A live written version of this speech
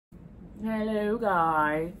Hello,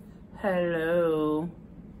 guy. Hello.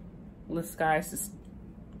 This guy's just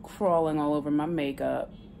crawling all over my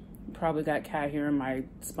makeup. Probably got cat hair in my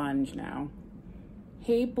sponge now.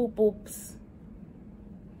 Hey, boop boops.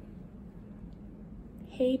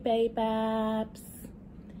 Hey, babes.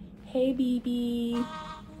 Hey, BB.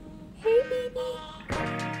 Hey, BB.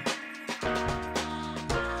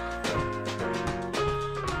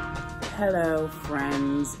 Hello,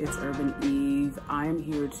 friends. It's Urban Eve. I'm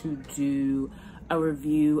here to do a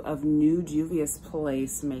review of new Juvia'S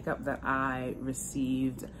Place makeup that I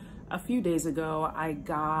received a few days ago. I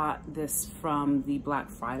got this from the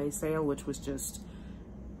Black Friday sale, which was just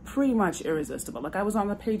pretty much irresistible. Like, I was on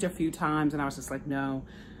the page a few times and I was just like, no.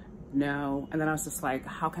 And then I was just like,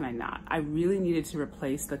 how can I not? I really needed to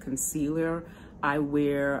replace the concealer. I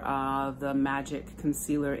wear the Magic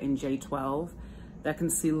Concealer in J12. That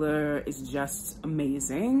concealer is just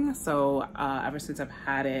amazing. So ever since I've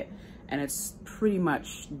had it and it's pretty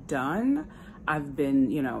much done, I've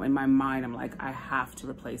been, in my mind, I'm like, I have to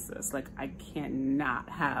replace this. Like, I cannot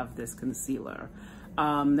have this concealer.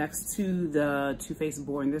 Next to the Too Faced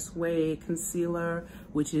Born This Way concealer,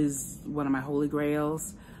 which is one of my holy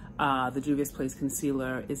grails, the Juvia'S Place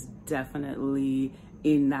concealer is definitely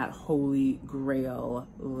in that holy grail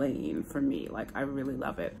lane for me. Like, I really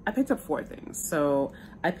love it. I picked up 4 things. So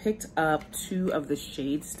I picked up 2 of the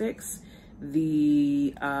shade sticks,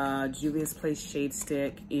 the Juvia'S Place shade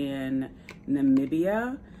stick in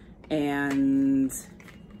Namibia and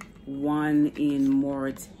one in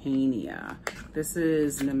Mauritania. This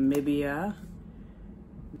is Namibia.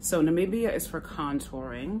 So Namibia is for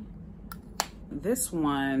contouring. This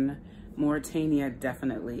one, Mauritania,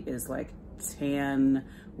 definitely is like tan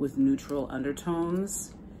with neutral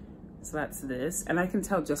undertones. So that's this. And I can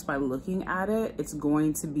tell just by looking at it, it's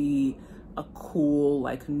going to be a cool,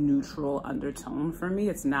 like, neutral undertone for me.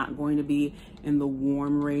 It's not going to be in the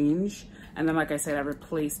warm range. And then, like I said, I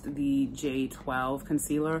replaced the J12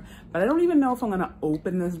 concealer, but I don't even know if I'm gonna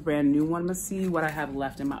open this brand new one to see what I have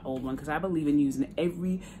left in my old one, because I believe in using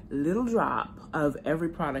every little drop of every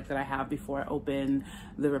product that I have before I open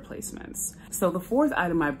the replacements. So the 4th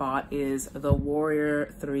item I bought is the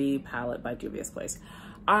Warrior 3 palette by Juvia'S Place.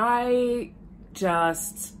 I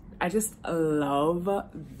just love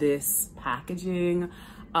this packaging.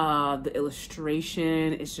 The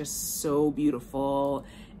illustration is just so beautiful.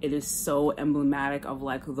 It is so emblematic of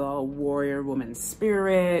like the warrior woman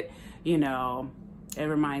spirit. It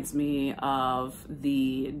reminds me of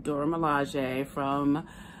the Dora Milaje from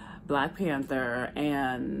Black Panther,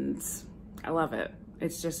 and I love it.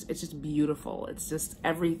 It's just beautiful. It's just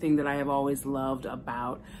everything that I have always loved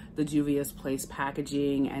about the Juvia'S Place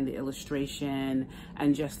packaging and the illustration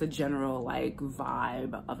and just the general like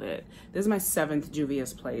vibe of it. This is my 7th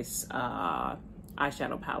Juvia'S Place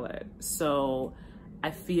eyeshadow palette. So I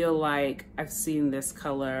feel like I've seen this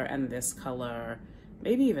color and this color,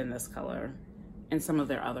 maybe even this color in some of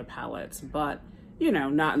their other palettes, but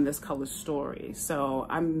not in this color story. So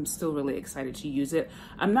I'm still really excited to use it.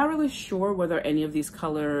 I'm not really sure whether any of these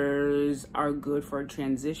colors are good for a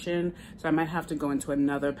transition. So I might have to go into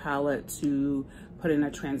another palette to put in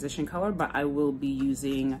a transition color, but I will be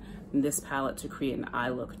using this palette to create an eye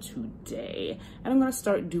look today. And I'm gonna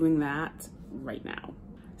start doing that right now.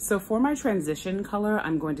 So for my transition color,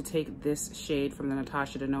 I'm going to take this shade from the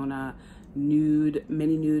Natasha Denona nude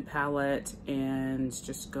mini nude palette and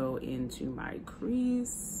just go into my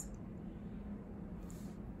crease.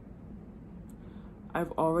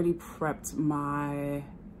 I've already prepped my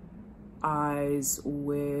eyes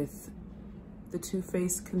with the Too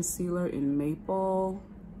Faced concealer in Maple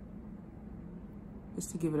just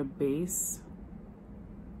to give it a base.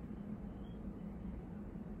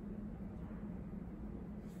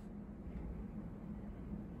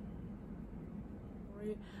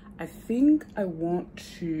 I think I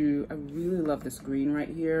really love this green right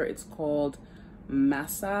here. It's called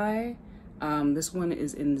Masai. This one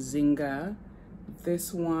is in Zinga.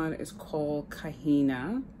 This one is called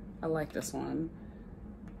Kahina. I like this one.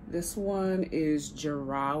 This one is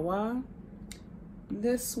Jarawa.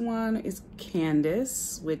 This one is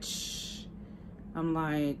Candace, which I'm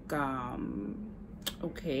like,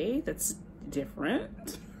 okay, that's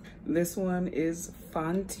different. This one is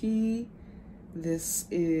Fanti. This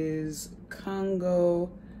is Congo,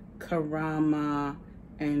 Karama,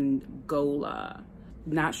 and Gola.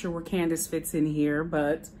 Not sure where Candace fits in here,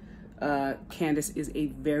 but Candace is a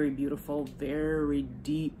very beautiful, very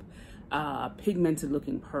deep, pigmented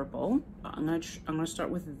looking purple. I'm gonna start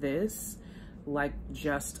with this, like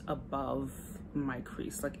just above my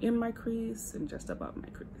crease, like in my crease and just above my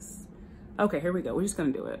crease. Okay, here we go. We're just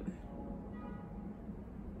gonna do it.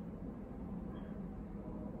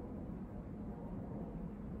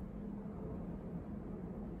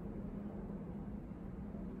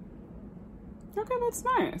 Okay, that's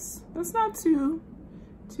nice. That's not too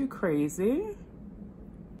crazy.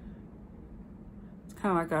 It's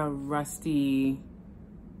kind of like a rusty,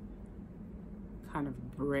 kind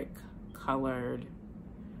of brick colored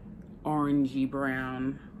orangey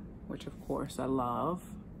brown, which of course I love.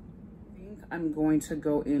 I think I'm going to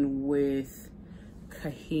go in with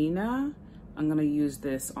Kahina. I'm gonna use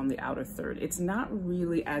this on the outer third. It's not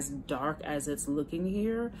really as dark as it's looking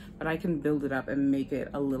here, but I can build it up and make it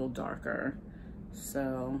a little darker.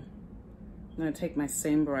 So I'm gonna take my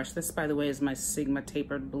same brush. This, by the way, is my Sigma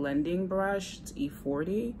tapered blending brush. It's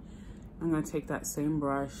E40. I'm gonna take that same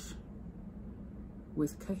brush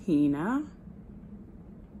with Kahina.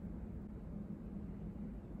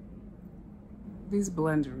 These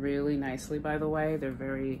blend really nicely, by the way. They're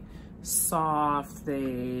very soft.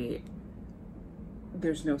 There's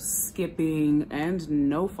no skipping and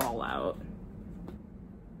no fallout.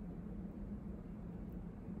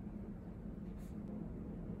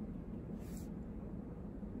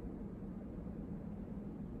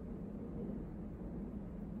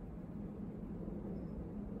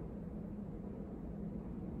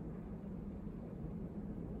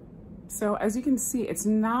 So as you can see, it's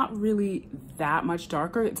not really that much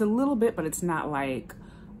darker. It's a little bit, but it's not like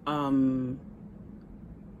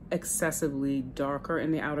excessively darker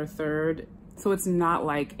in the outer third. So it's not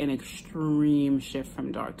like an extreme shift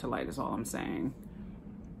from dark to light is all I'm saying.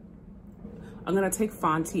 I'm gonna take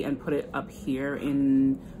Fonty and put it up here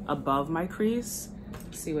in above my crease.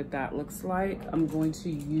 See what that looks like. I'm gonna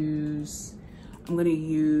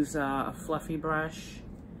use a fluffy brush.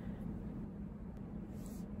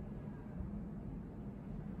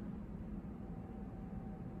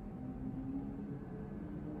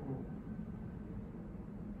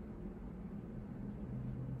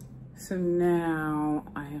 So now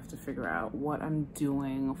I have to figure out what I'm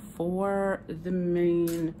doing for the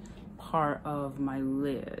main part of my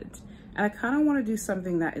lid. And I kind of want to do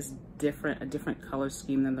something that is different, a different color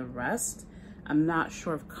scheme than the rest. I'm not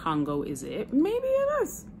sure if Congo is it. Maybe it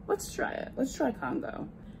is. Let's try it. Let's try Congo.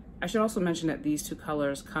 I should also mention that these two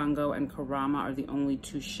colors, Congo and Karama, are the only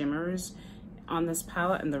two shimmers on this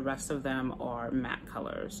palette, and the rest of them are matte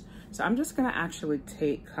colors. So I'm just gonna actually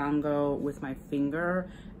take Congo with my finger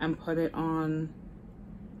and put it on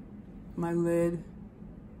my lid.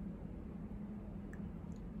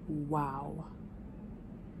 Wow.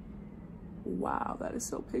 Wow, that is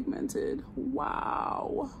so pigmented.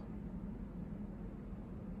 Wow.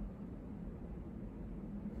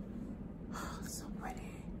 So pretty.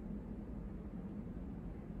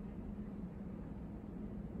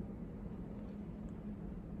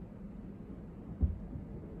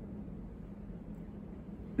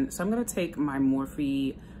 So I'm gonna take my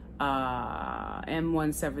Morphe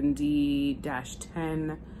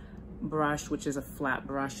M170-10 brush, which is a flat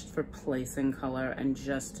brush for placing color, and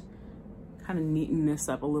just kind of neaten this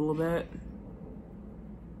up a little bit.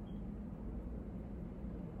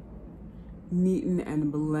 Neaten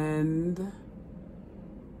and blend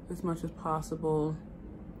as much as possible.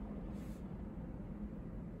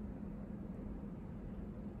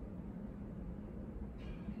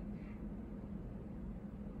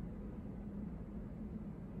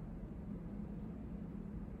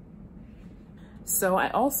 So I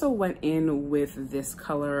also went in with this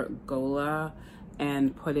color Gola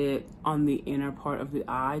and put it on the inner part of the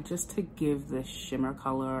eye just to give the shimmer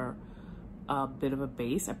color a bit of a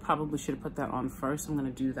base. I probably should have put that on first. I'm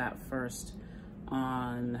gonna do that first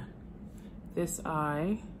on this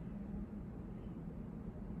eye.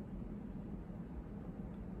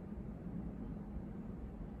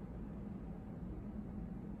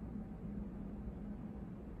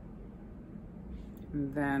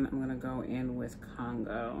 And then I'm gonna go in with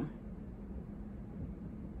Congo.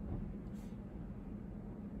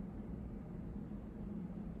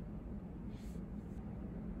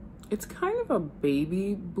 It's kind of a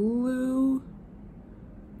baby blue.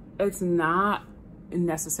 It's not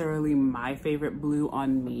necessarily my favorite blue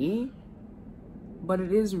on me, but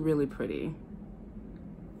it is really pretty.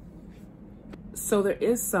 So there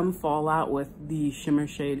is some fallout with the shimmer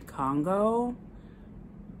shade Congo.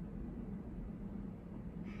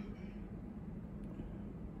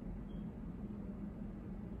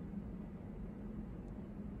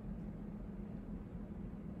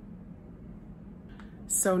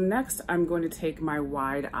 So next, I'm going to take my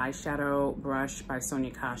wide eyeshadow brush by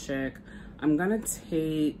Sonia Kashuk. I'm gonna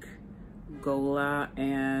take Gola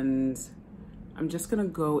and I'm just gonna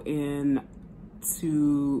go in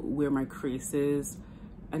to where my crease is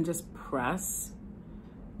and just press,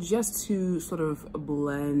 just to sort of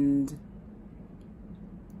blend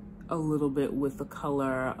a little bit with the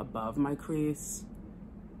color above my crease.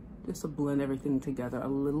 just to blend everything together a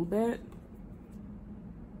little bit.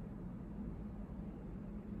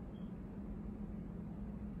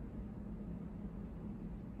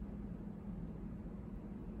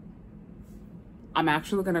 I'm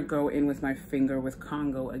actually gonna go in with my finger with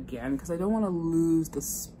Congo again because I don't want to lose the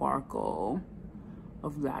sparkle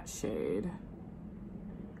of that shade.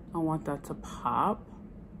 I want that to pop.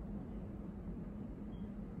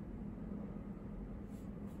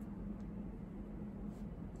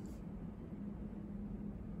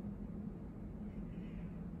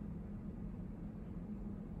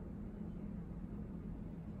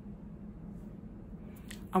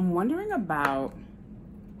 I'm wondering about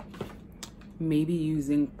maybe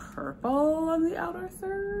using purple on the outer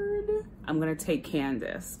third. I'm gonna take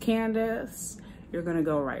Candace. Candace, you're gonna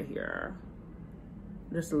go right here.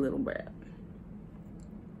 Just a little bit.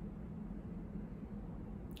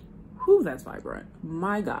 Whew, that's vibrant.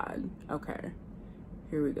 My God. Okay,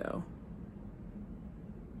 here we go.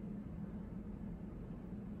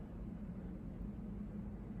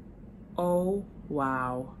 Oh,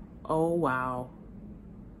 wow. Oh, wow.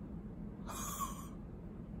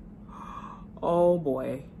 Oh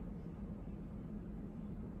boy.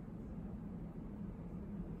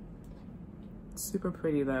 Super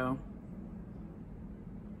pretty though.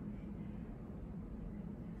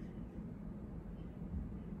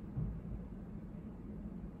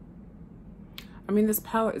 I mean, this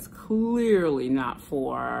palette is clearly not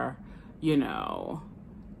for, you know,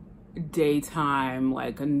 daytime,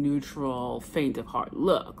 like a neutral, faint of heart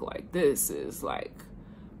look. Like this is like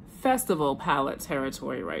festival palette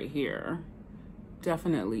territory right here.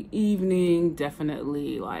 Definitely evening,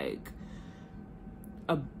 definitely like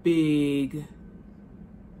a big,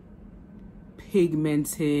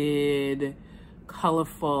 pigmented,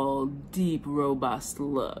 colorful, deep, robust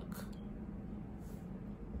look.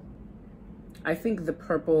 I think the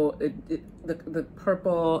purple, the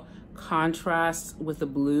purple contrast with the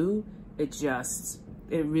blue, it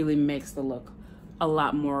really makes the look a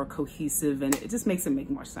lot more cohesive, and it just makes it make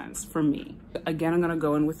more sense for me. Again, I'm gonna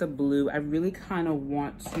go in with the blue. I really kind of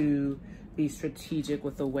want to be strategic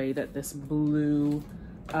with the way that this blue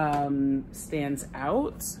stands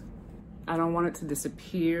out. I don't want it to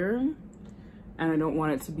disappear, and I don't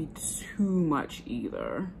want it to be too much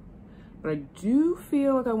either. But I do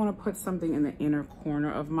feel like I want to put something in the inner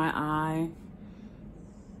corner of my eye.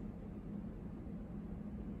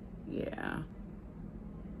 Yeah.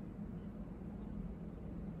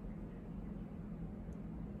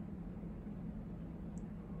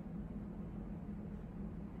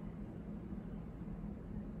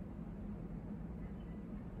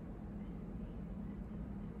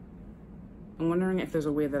 I'm wondering if there's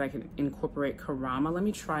a way that I can incorporate Karama. Let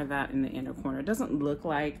me try that in the inner corner. It doesn't look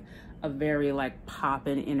like a very like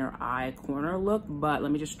poppin' inner eye corner look, but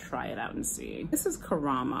let me just try it out and see. This is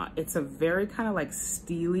Karama. It's a very kind of like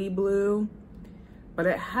steely blue, but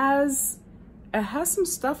it has some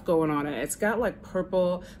stuff going on it. It's got like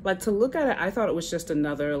purple, like to look at it, I thought it was just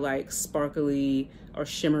another like sparkly or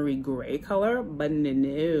shimmery gray color, but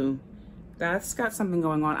no, that's got something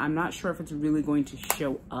going on. I'm not sure if it's really going to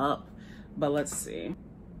show up, but let's see.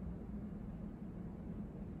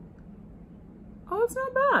 Oh, it's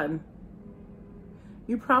not bad.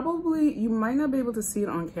 You might not be able to see it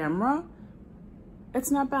on camera.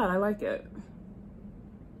 It's not bad, I like it.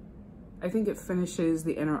 I think it finishes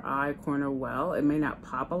the inner eye corner well. It may not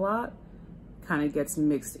pop a lot. Kind of gets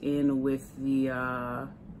mixed in with the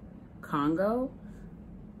Congo,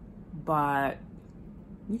 but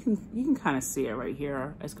you can kind of see it right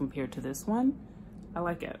here as compared to this one. I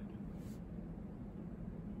like it.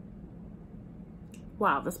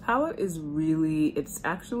 Wow, this palette is really, it's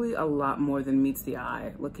actually a lot more than meets the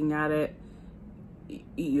eye. Looking at it,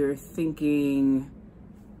 you're thinking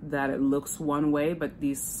that it looks one way, but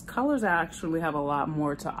these colors actually have a lot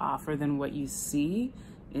more to offer than what you see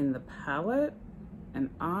in the palette. And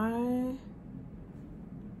I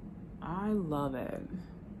love it.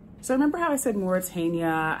 So remember how I said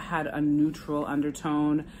Mauritania had a neutral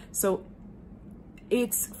undertone? So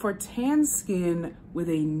it's for tan skin with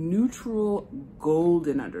a neutral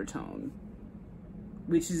golden undertone,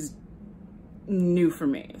 which is new for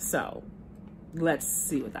me. So let's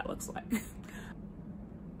see what that looks like.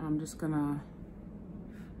 I'm just gonna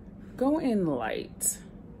go in light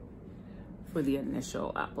for the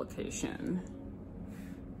initial application.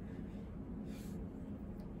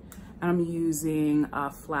 And I'm using a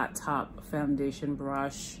flat top foundation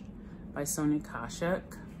brush by Sonia Kashuk.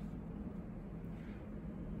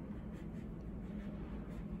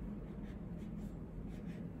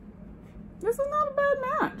 This is not a bad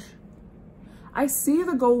match. I see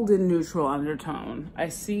the golden neutral undertone. I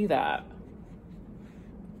see that.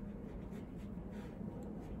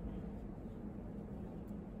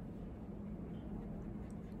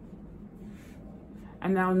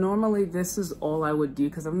 And now normally this is all I would do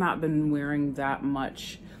because I've not been wearing that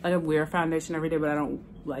much. Like I wear foundation every day, but I don't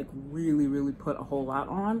like really put a whole lot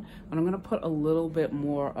on. But I'm gonna put a little bit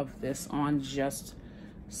more of this on just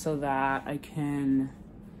so that I can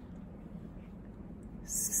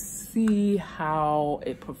see how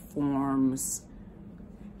it performs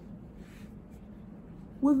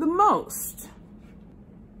with the most.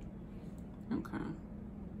 Okay.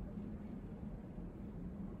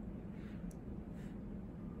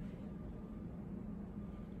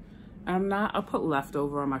 I'll put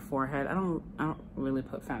leftover on my forehead. I don't really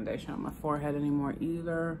put foundation on my forehead anymore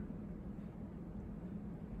either.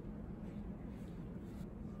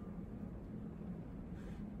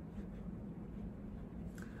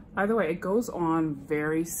 By the way, it goes on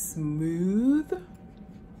very smooth.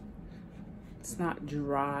 It's not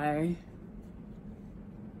dry.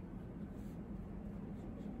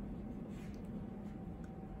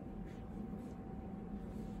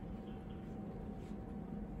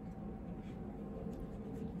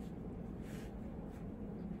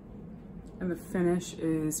 And the finish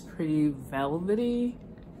is pretty velvety.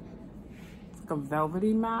 It's like a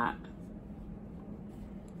velvety matte.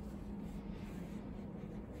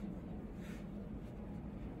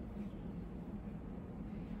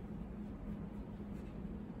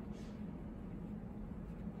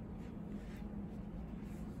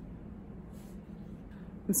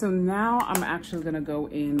 And so now I'm actually gonna go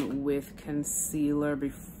in with concealer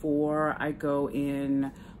before I go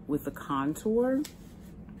in with the contour.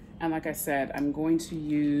 And like I said, I'm going to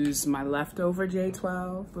use my leftover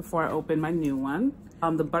J12 before I open my new one.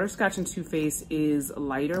 The Butterscotch in Too Faced is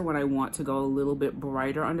lighter when I want to go a little bit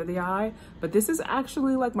brighter under the eye, but this is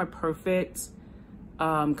actually like my perfect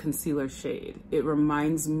concealer shade. It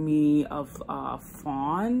reminds me of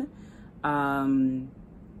Fawn,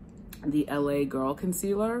 the LA Girl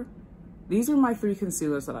concealer. These are my three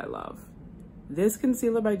concealers that I love. This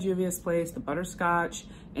concealer by Juvia'S, the Butterscotch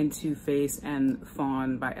in Too Faced, and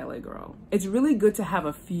Fawn by LA Girl. It's really good to have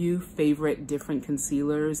a few favorite different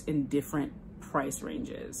concealers in different price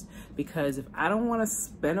ranges, because if I don't want to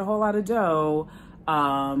spend a whole lot of dough,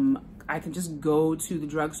 I can just go to the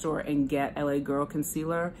drugstore and get LA Girl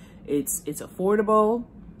concealer. It's affordable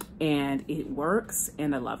and it works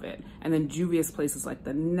and I love it. And then Juvia'S is like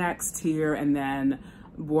the next tier, and then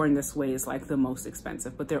Born This Way is like the most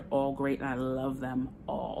expensive, but they're all great and I love them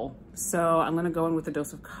all. So I'm gonna go in with a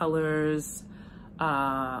dose of colors,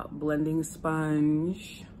 blending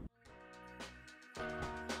sponge.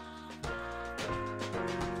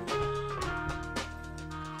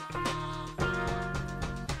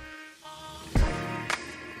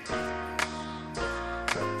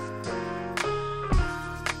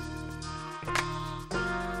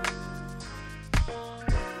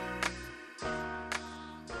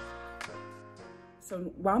 So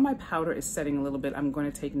while my powder is setting a little bit, I'm going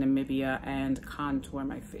to take Namibia and contour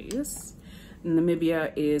my face.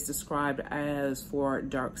 Namibia is described as for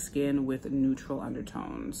dark skin with neutral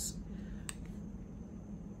undertones.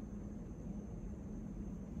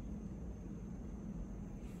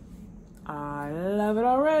 I love it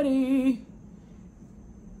already.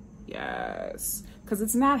 Yes, because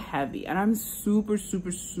it's not heavy, and I'm super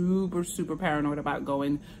paranoid about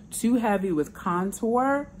going too heavy with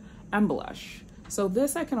contour and blush. So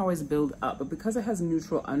this I can always build up, but because it has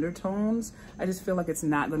neutral undertones, I just feel like it's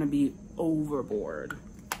not gonna be overboard.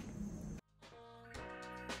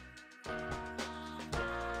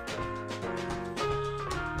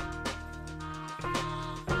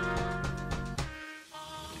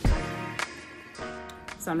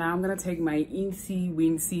 So now I'm gonna take my Eensy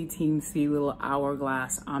Weensy Teensy little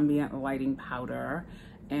Hourglass Ambient Lighting Powder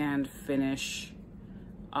and finish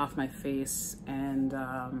off my face and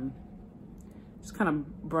just kind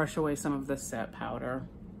of brush away some of the set powder.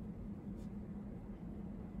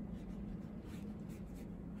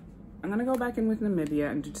 I'm gonna go back in with Namibia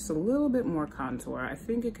and do just a little bit more contour. I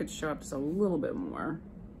think it could show up just a little bit more.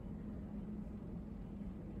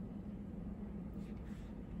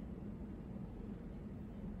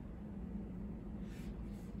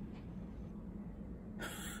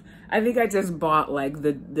 I think I just bought like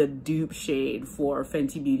the dupe shade for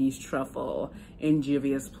Fenty Beauty's Truffle in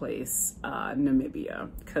Juvia'S Namibia,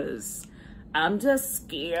 because I'm just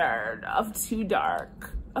scared of too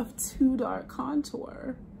dark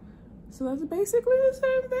contour. So that's basically the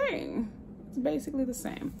same thing. It's basically the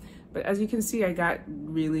same. But as you can see, I got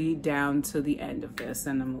really down to the end of this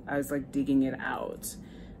and I was like digging it out.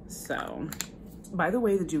 So by the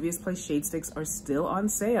way, the Juvia's Place shade sticks are still on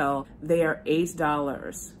sale. They are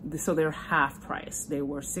 $8, so they're half price. They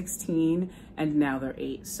were $16 and now they're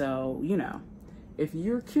 $8. So, you know, if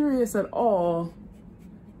you're curious at all,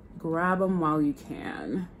 grab them while you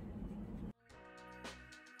can.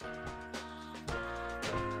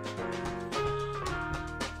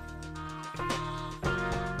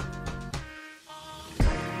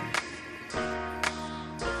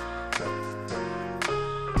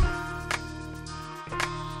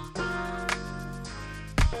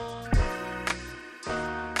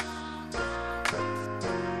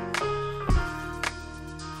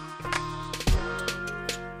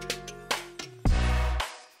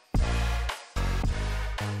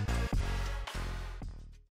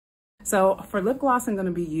 So for lip gloss, I'm going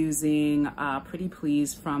to be using Pretty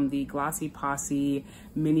Please from the Glossy Posse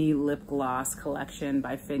Mini Lip Gloss Collection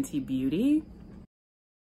by Fenty Beauty.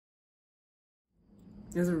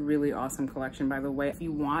 This is a really awesome collection, by the way. If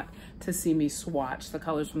you want to see me swatch the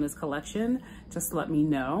colors from this collection, just let me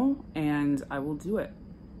know and I will do it.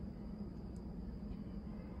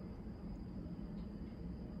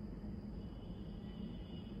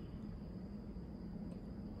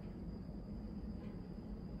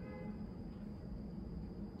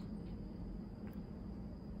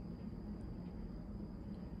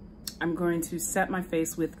 I'm going to set my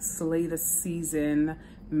face with Slay the Season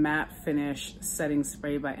Matte Finish Setting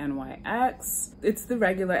Spray by NYX. It's the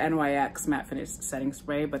regular NYX Matte Finish Setting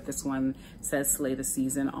Spray, but this one says Slay the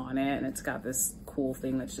Season on it, and it's got this cool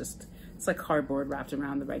thing that's just, it's like cardboard wrapped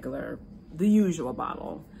around the usual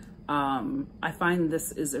bottle. I find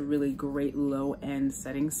this is a really great low-end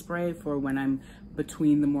setting spray for when I'm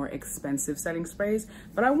between the more expensive setting sprays,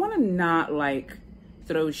 but I want to not like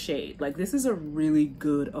throw shade. Like, this is a really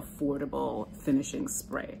good, affordable finishing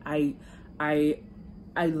spray. I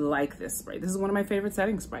like this spray. This is one of my favorite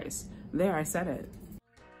setting sprays. There, I said it.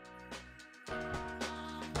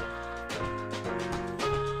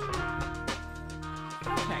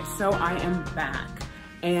 Okay, so I am back.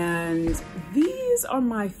 And these are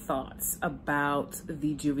my thoughts about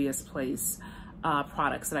the Juvia's Place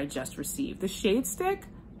products that I just received. The shade stick,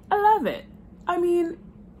 I love it. I mean,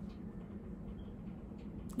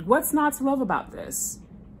 what's not to love about this?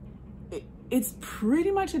 It's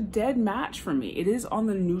pretty much a dead match for me. It is on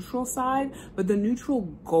the neutral side, but the neutral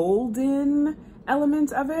golden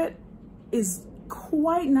element of it is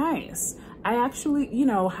quite nice. I actually, you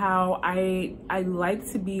know how I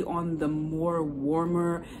like to be on the more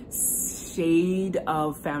warmer shade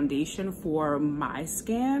of foundation for my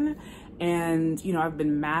skin. And, you know, I've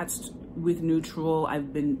been matched with neutral.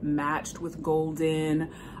 I've been matched with golden.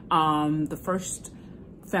 The first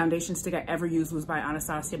foundation stick I ever used was by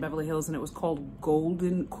Anastasia Beverly Hills, and it was called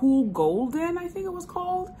Golden, Cool Golden, I think it was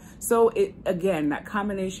called. So it, again, that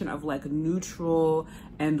combination of like neutral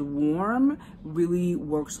and warm really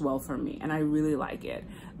works well for me, and I really like it.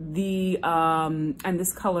 And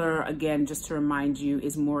this color, again, just to remind you,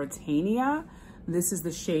 is Mauritania. This is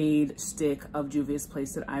the shade stick of Juvia's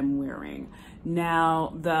Place that I'm wearing.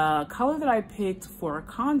 Now, the color that I picked for a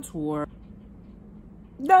contour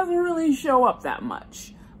doesn't really show up that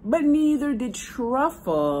much, but neither did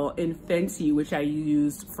Truffle in Fenty, which I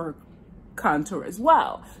used for contour as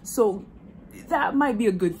well. So that might be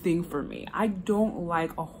a good thing for me. I don't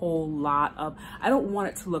like a whole lot of, I don't want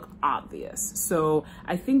it to look obvious. So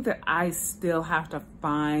I think that I still have to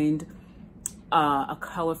find a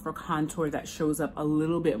color for contour that shows up a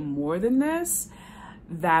little bit more than this,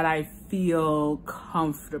 that I feel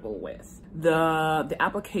comfortable with. The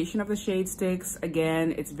application of the shade sticks,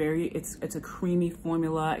 again, it's a creamy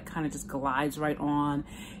formula. It kind of just glides right on.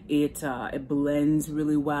 It blends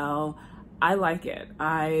really well. I like it.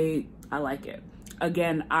 I like it.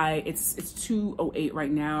 Again, it's 2:08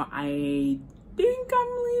 right now. I think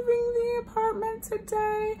I'm leaving the apartment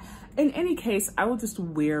today. In any case, I will just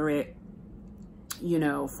wear it, you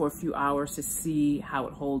know, for a few hours to see how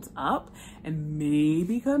it holds up, and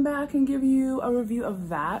maybe come back and give you a review of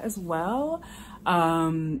that as well.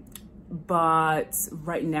 But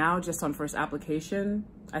right now, just on first application,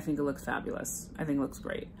 I think it looks fabulous. I think it looks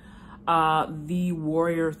great. The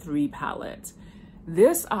Warrior 3 palette.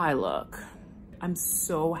 This eye look, I'm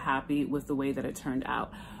so happy with the way that it turned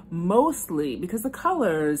out. Mostly because the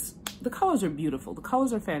colors are beautiful. The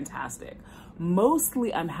colors are fantastic.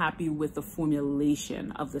 Mostly I'm happy with the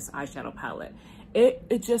formulation of this eyeshadow palette.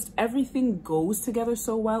 It just, everything goes together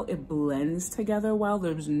so well. It blends together well.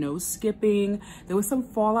 There's no skipping. There was some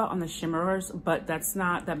fallout on the shimmers, but that's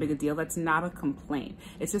not that big a deal. That's not a complaint.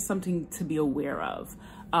 It's just something to be aware of.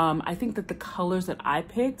 I think that the colors that I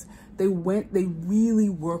picked, they really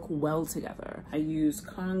work well together. I used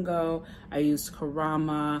Congo, I used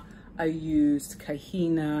Karama, I used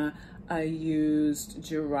Kahina, I used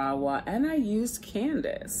Jirawa, and I used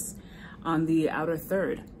Candace on the outer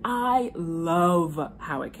third. I love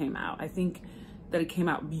how it came out. I think that it came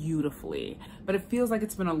out beautifully, but it feels like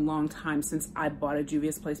it's been a long time since I bought a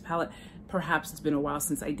Juvia's Place palette. Perhaps it's been a while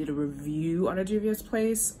since I did a review on a Juvia's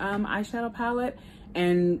Place eyeshadow palette,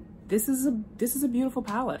 and this is a beautiful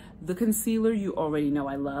palette. The concealer you already know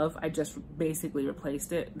I love. I just basically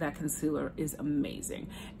replaced it. That concealer is amazing.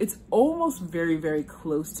 It's almost very, very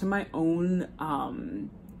close to my own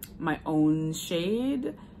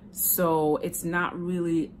shade, so it's not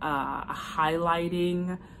really a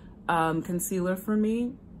highlighting concealer for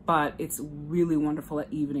me, but it's really wonderful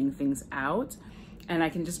at evening things out. And I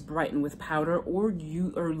can just brighten with powder or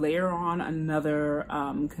layer on another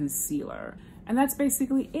concealer. And that's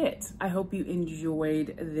basically it. I hope you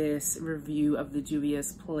enjoyed this review of the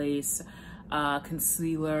Juvia's Place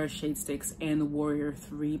concealer, shade sticks, and the Warrior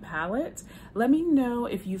 3 palette. Let me know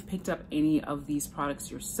if you've picked up any of these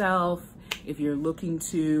products yourself, if you're looking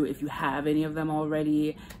to, if you have any of them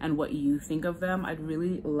already, and what you think of them. I'd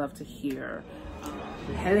really love to hear.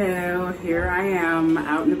 Hello, here I am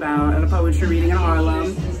out and about at a poetry reading in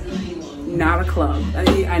Harlem. Not a club.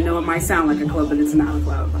 I know it might sound like a club, but it's not a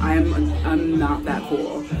club. I'm not that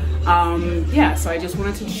cool. Yeah, so I just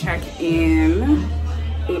wanted to check in.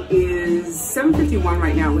 It is 7:51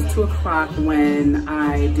 right now. It was 2 o'clock when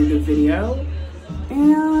I did the video,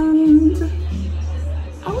 and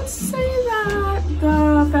I would say that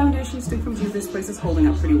the foundation stick from Juvia's Place is holding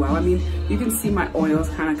up pretty well. I mean, you can see my oils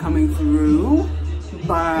kind of coming through,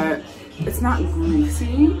 but it's not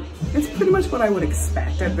greasy. It's pretty much what I would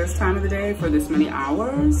expect at this time of the day for this many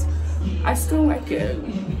hours. I still like it.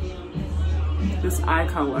 This eye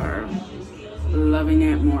color, loving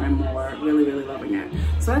it more and more, really, really loving it.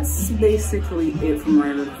 So that's basically it from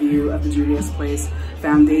my review of the Juvia's Place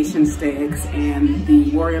foundation sticks and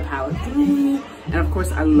the Warrior Palette 3. And of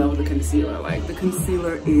course, I love the concealer. Like, the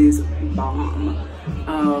concealer is bomb.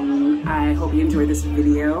 I hope you enjoyed this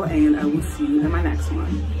video, and I will see you in my next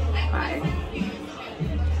one. Bye.